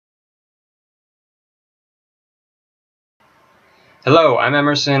Hello, I'm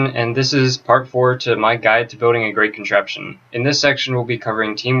Emerson, and this is part 4 to my guide to building a great contraption. In this section, we'll be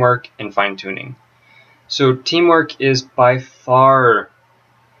covering teamwork and fine-tuning. So teamwork is by far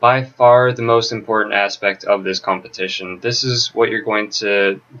the most important aspect of this competition. This is what you're going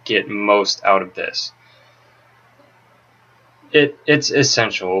to get most out of this. It's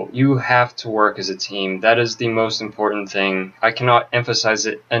essential. You have to work as a team. That is the most important thing. I cannot emphasize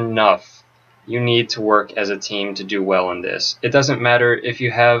it enough. You need to work as a team to do well in this. It doesn't matter if you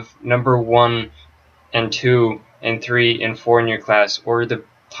have number 1 and 2 and 3 and 4 in your class, or the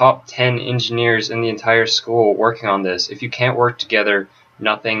top 10 engineers in the entire school working on this. If you can't work together,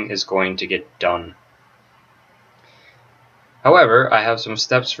 nothing is going to get done. However, I have some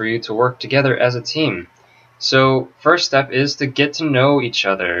steps for you to work together as a team. So first step is to get to know each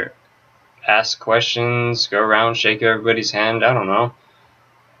other. Ask questions, go around, shake everybody's hand, I don't know.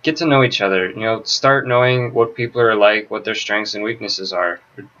 Get to know each other. Start knowing what people are like, what their strengths and weaknesses are.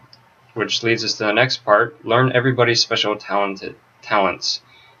 Which leads us to the next part. Learn everybody's special talents.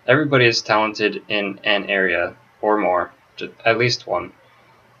 Everybody is talented in an area or more, at least one.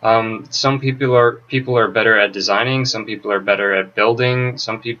 Some people are better at designing, some people are better at building,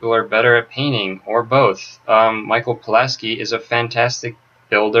 some people are better at painting, or both. Michael Pulaski is a fantastic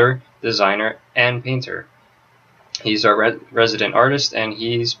builder, designer, and painter. He's our resident artist, and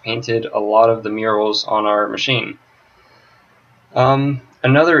he's painted a lot of the murals on our machine.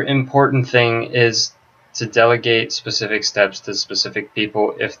 Another important thing is to delegate specific steps to specific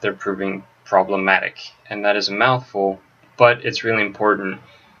people if they're proving problematic. And that is a mouthful, but it's really important.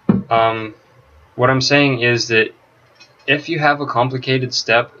 What I'm saying is that if you have a complicated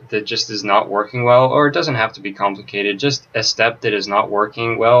step that just is not working well, or it doesn't have to be complicated, just a step that is not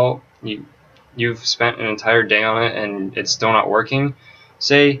working well, you've spent an entire day on it and it's still not working,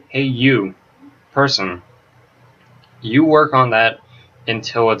 say, hey, you person, you work on that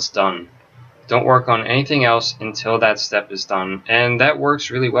until it's done. Don't work on anything else until that step is done. And that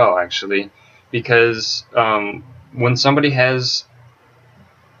works really well, actually, because when somebody has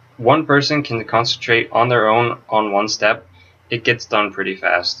one person can concentrate on their own on one step, it gets done pretty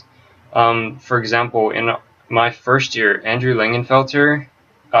fast. For example, in my first year, Andrew Lingenfelter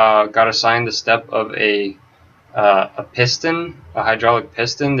got assigned the step of a piston, a hydraulic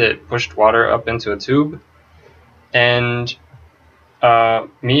piston that pushed water up into a tube, and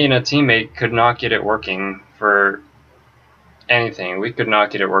me and a teammate could not get it working for anything. We could not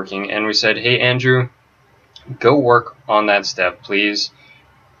get it working, and we said, hey Andrew, go work on that step, please.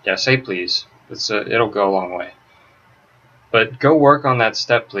 Yeah, say please. It'll go a long way. But go work on that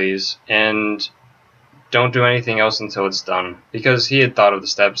step, please, and don't do anything else until it's done. Because he had thought of the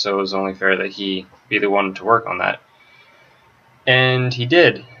step, so it was only fair that he be the one to work on that. And he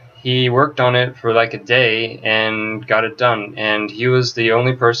did. He worked on it for like a day and got it done. And he was the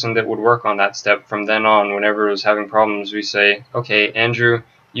only person that would work on that step from then on. Whenever it was having problems, we say, okay, Andrew,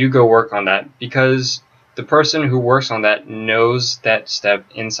 you go work on that. Because the person who works on that knows that step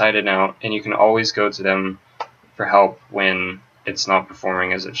inside and out, and you can always go to them for help when it's not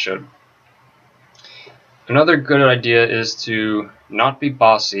performing as it should. Another good idea is to not be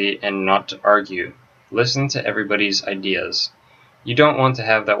bossy and not to argue. Listen to everybody's ideas. You don't want to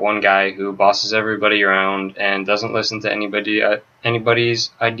have that one guy who bosses everybody around and doesn't listen to anybody's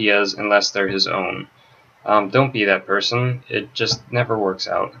ideas unless they're his own. Don't be that person. It just never works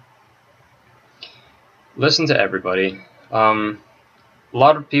out. Listen to everybody. A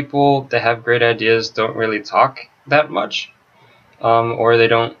lot of people that have great ideas don't really talk that much, or they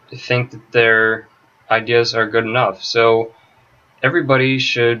don't think that their ideas are good enough. So everybody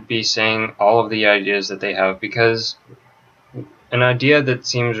should be saying all of the ideas that they have, because an idea that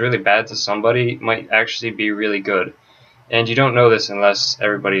seems really bad to somebody might actually be really good. And you don't know this unless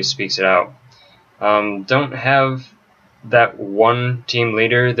everybody speaks it out. Don't have that one team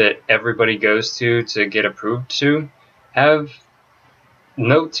leader that everybody goes to get approved to. Have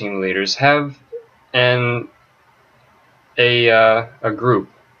no team leaders. Have a group.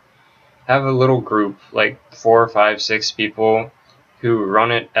 Have a little group, like 4, 5, 6 people who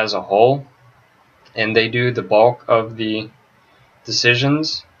run it as a whole, and they do the bulk of the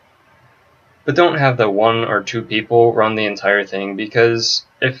decisions. But don't have the 1 or 2 people run the entire thing, because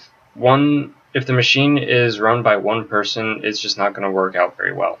if the machine is run by one person, it's just not going to work out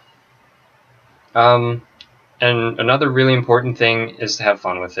very well. And another really important thing is to have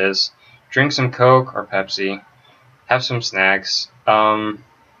fun with this. Drink some Coke or Pepsi. Have some snacks.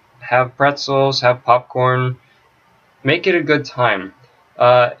 Have pretzels. Have popcorn. Make it a good time.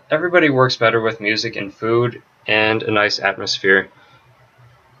 Everybody works better with music and food and a nice atmosphere.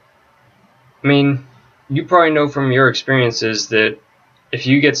 I mean, you probably know from your experiences that if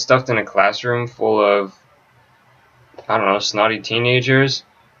you get stuffed in a classroom full of, I don't know, snotty teenagers,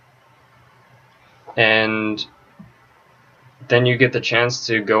 and then you get the chance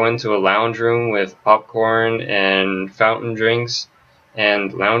to go into a lounge room with popcorn and fountain drinks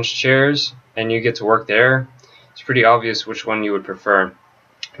and lounge chairs, and you get to work there, it's pretty obvious which one you would prefer.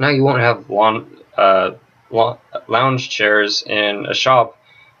 Now, you won't have lounge chairs in a shop,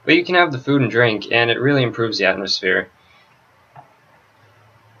 but you can have the food and drink, and it really improves the atmosphere.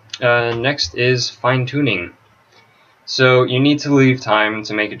 Next is fine-tuning. So you need to leave time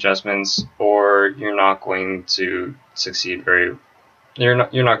to make adjustments, or you're not going to succeed you're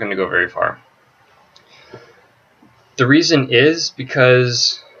not going to go very far. The reason is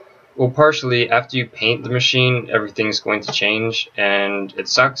because, well, partially after you paint the machine, everything's going to change, and it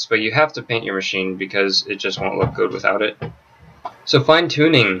sucks, but you have to paint your machine because it just won't look good without it. So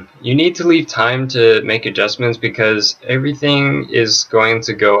fine-tuning, you need to leave time to make adjustments because everything is going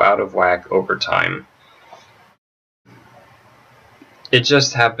to go out of whack over time. It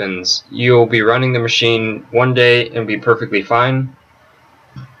just happens. You'll be running the machine one day and be perfectly fine.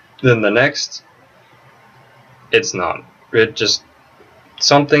 Then the next, it's not.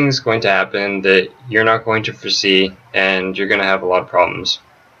 Something's going to happen that you're not going to foresee, and you're going to have a lot of problems.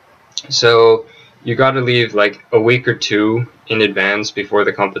 So you got to leave like a week or two in advance before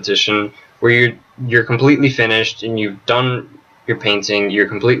the competition where you're completely finished and you've done your painting, you're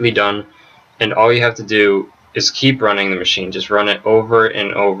completely done, and all you have to do is keep running the machine. Just run it over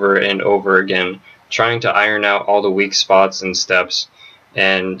and over and over again, trying to iron out all the weak spots and steps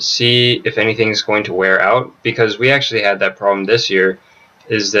and see if anything's going to wear out, because we actually had that problem this year,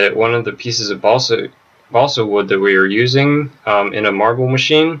 is that one of the pieces of balsa wood that we were using in a marble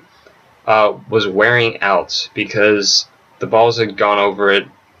machine was wearing out because the balls had gone over it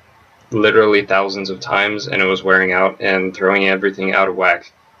literally thousands of times, and it was wearing out and throwing everything out of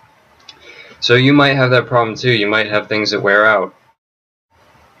whack. So you might have that problem too. You might have things that wear out.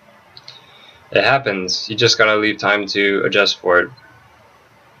 It happens. You just gotta leave time to adjust for it.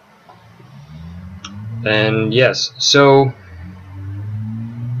 And yes, so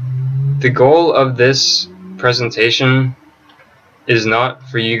the goal of this presentation is not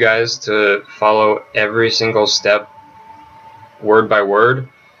for you guys to follow every single step word by word.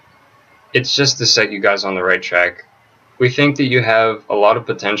 It's just to set you guys on the right track. We think that you have a lot of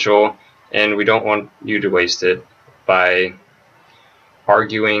potential, and we don't want you to waste it by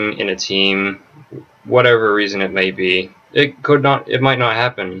arguing in a team, whatever reason it may be. It might not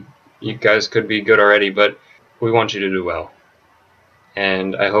happen. You guys could be good already, but we want you to do well.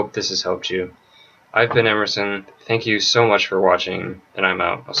 And I hope this has helped you. I've been Emerson. Thank you so much for watching, and I'm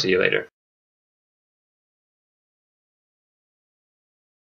out. I'll see you later.